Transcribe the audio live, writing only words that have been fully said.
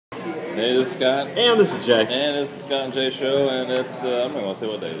Hey, this is Scott. And this is Jay. And it's the Scott and Jay Show, and it's, I'm not going to say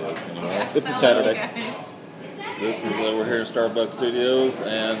what day it is anymore. It's a Saturday. This is, we're here in Starbucks Studios,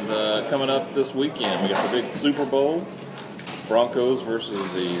 and coming up this weekend, we got the big Super Bowl, Broncos versus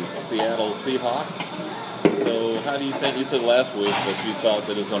the Seattle Seahawks. So how do you think, you said last week that you thought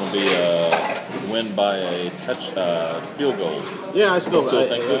that it was going to be a win by a field goal. Yeah, I still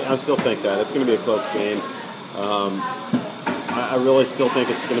think that? I still think that. It's going to be a close game. I really still think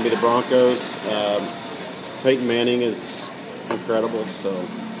it's going to be the Broncos. Peyton Manning is incredible, so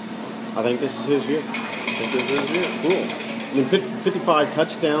I think this is his year. I think this is his year. Cool. I mean, 55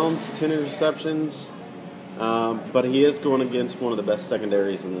 touchdowns, 10 interceptions, but he is going against one of the best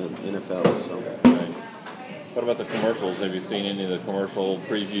secondaries in the NFL. So. Right. What about the commercials? Have you seen any of the commercial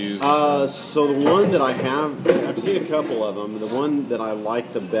previews? So the one that I've seen a couple of them. The one that I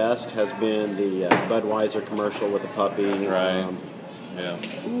like the best has been the Budweiser commercial with the puppy. Right. Yeah.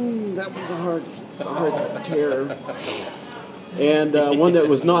 That was a hard terror. And one that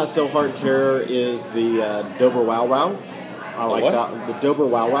was not so hard terror is the Dober Wow Wow. I like that. The Dober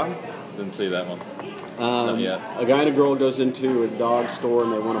Wow Wow. Didn't see that one. A guy and a girl goes into a dog store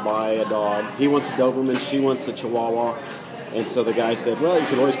and they want to buy a dog. He wants a Doberman, she wants a Chihuahua, and so the guy said, "Well, you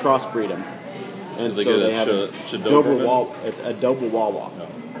can always crossbreed them." And so they have a It's a Doberwawa,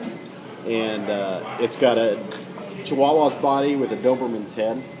 and it's got a Chihuahua's body with a Doberman's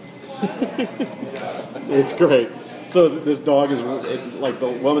head. It's great. So this dog is like the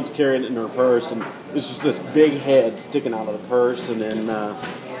woman's carrying it in her purse, and it's just this big head sticking out of the purse, and then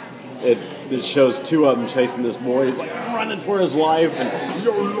it shows two of them chasing this boy. He's like running for his life,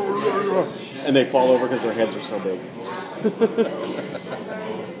 and they fall over because their heads are so big.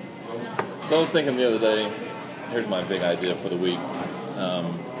 So I was thinking the other day, here's my big idea for the week. I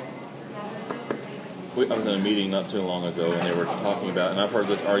was in a meeting not too long ago, and they were talking about, and I've heard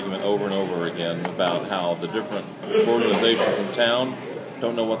this argument over and over again, about how the different organizations in town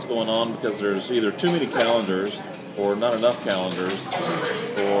don't know what's going on because there's either too many calendars or not enough calendars,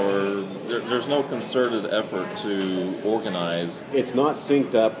 or there's no concerted effort to organize. It's not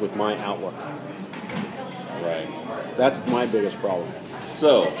synced up with my Outlook. Right. That's my biggest problem.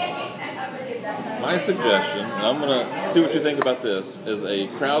 So, my suggestion, and I'm going to see what you think about this, is a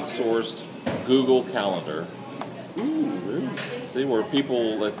crowdsourced Google Calendar. Ooh. See, where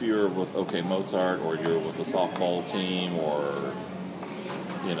people, if you're with Mozart, or you're with the softball team, or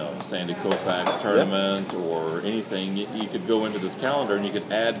Sandy Koufax tournament, or anything, you could go into this calendar and you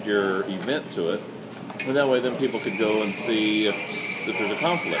could add your event to it, and that way then people could go and see if there's a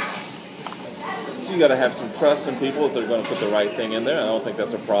conflict. So you got to have some trust in people that they're going to put the right thing in there. I don't think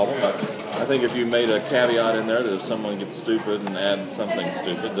that's a problem. I think if you made a caveat in there that if someone gets stupid and adds something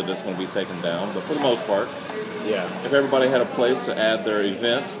stupid, that it's going to be taken down. But for the most part, yeah. If everybody had a place to add their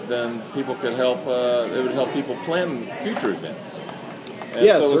event, then people could help. It would help people plan future events. And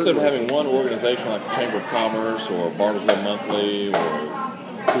yeah, so certainly. instead of having one organization like the Chamber of Commerce or Bartlesville Monthly or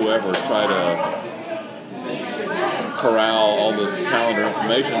whoever try to corral all this calendar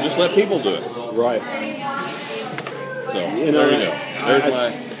information, just let people do it. Right. So there you go.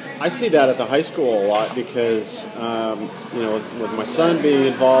 I see that at the high school a lot because, with my son being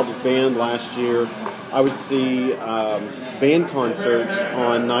involved with band last year, I would see band concerts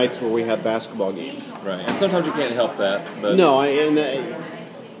on nights where we had basketball games. Right, and sometimes you can't help that. But no,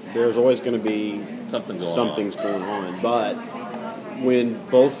 there's always going to be something's going on. But when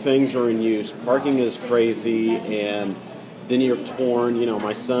both things are in use, parking is crazy, and then you're torn.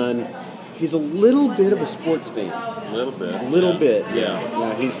 My son, he's a little bit of a sports fan. A little bit.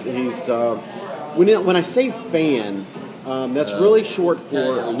 Yeah. He's when I say fan, that's really short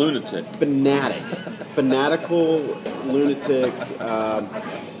for lunatic. Fanatical lunatic.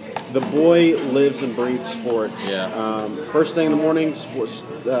 The boy lives and breathes sports. Yeah. First thing in the morning, sports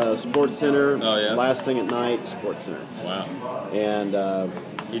center. Oh, yeah. Last thing at night, sports center. Wow. And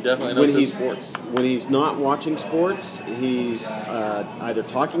he definitely knows his sports. When he's not watching sports, he's either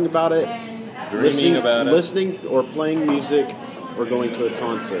talking about it, listening, or playing music, or going to a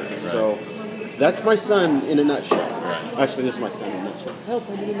concert. Right. So that's my son in a nutshell. Right. Actually, this is my son in a nutshell. Help,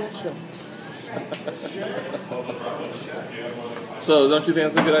 I'm in a nutshell. So don't you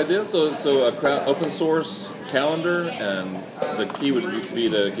think that's a good idea? So a open source calendar, and the key would be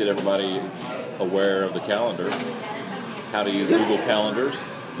to get everybody aware of the calendar, how to use Google Calendars.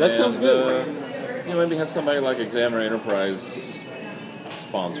 That sounds good. Maybe have somebody like Examiner Enterprise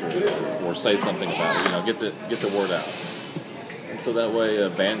sponsor it or say something about it. Get the word out. And so that way,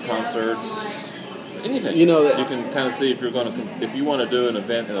 band concerts, anything. You can kind of see if you want to do an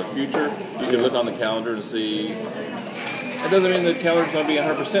event in the future. You can look on the calendar and see It doesn't mean that the calendar is going to be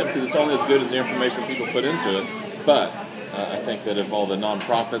 100% because it's only as good as the information people put into it. But I think that if all the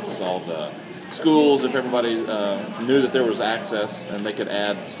nonprofits, all the schools, if everybody knew that there was access and they could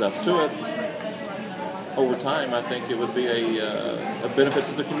add stuff to it, over time, I think it would be a benefit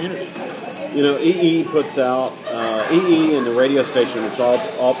to the community. You know, EE puts out, EE and the radio station, it's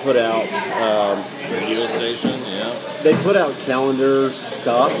all put out. Radio station, yeah. They put out calendar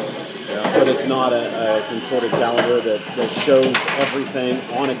stuff, Yeah. but it's not a consorted calendar that shows everything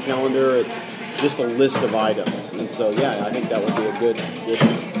on a calendar. It's just a list of items. And so, yeah, I think that would be a good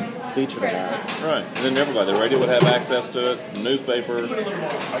feature to have. Right. And then everybody, the radio would have access to it, newspaper,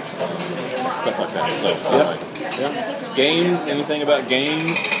 stuff like that. So, Yeah. games, anything about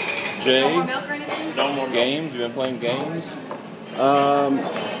games? Jay? No more milk or anything? No more games? You been playing games?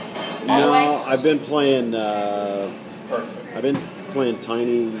 No, I've been playing. I've been playing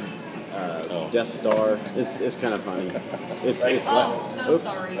Tiny Death Star. It's kind of funny. It's like, So oops.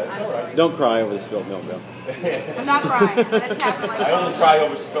 sorry. Don't cry over the spilled milk, though. I'm not crying. That's happened like I only cry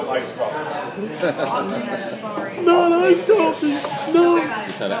over spilled iced coffee. Sorry. Not ice coffee. No.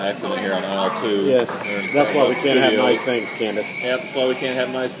 Just had an accident here on aisle 2. Yes, that's why we can't have nice things, Candace. Yeah, that's why we can't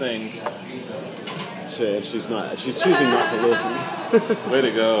have nice things. She's choosing not to listen. Way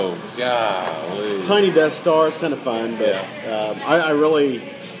to go. Golly. Tiny Death Star is kind of fun, but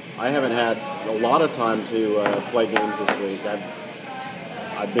I haven't had a lot of time to play games this week.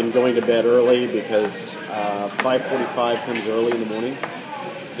 I've been going to bed early because 5:45 comes early in the morning.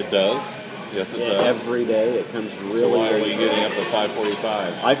 It does? Yes, it does. Every day it comes really So why are early. you getting up at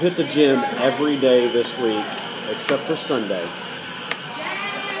 5:45? I've hit the gym every day this week except for Sunday.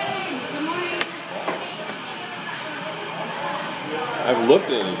 Good morning. I've looked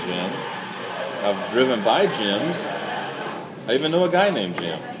at a gym. I've driven by gyms. I even know a guy named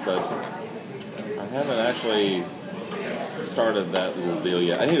Jim, but I haven't actually started that little deal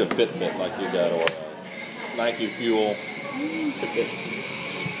yet. I need a Fitbit like you got, or a Nike Fuel.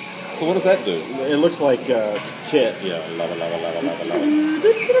 So what does that do? It looks like Kit. Yeah, lava.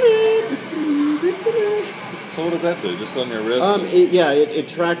 So what does that do? Just on your wrist? It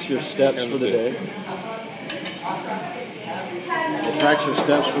tracks your steps for the day. It tracks your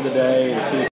steps for the day and sees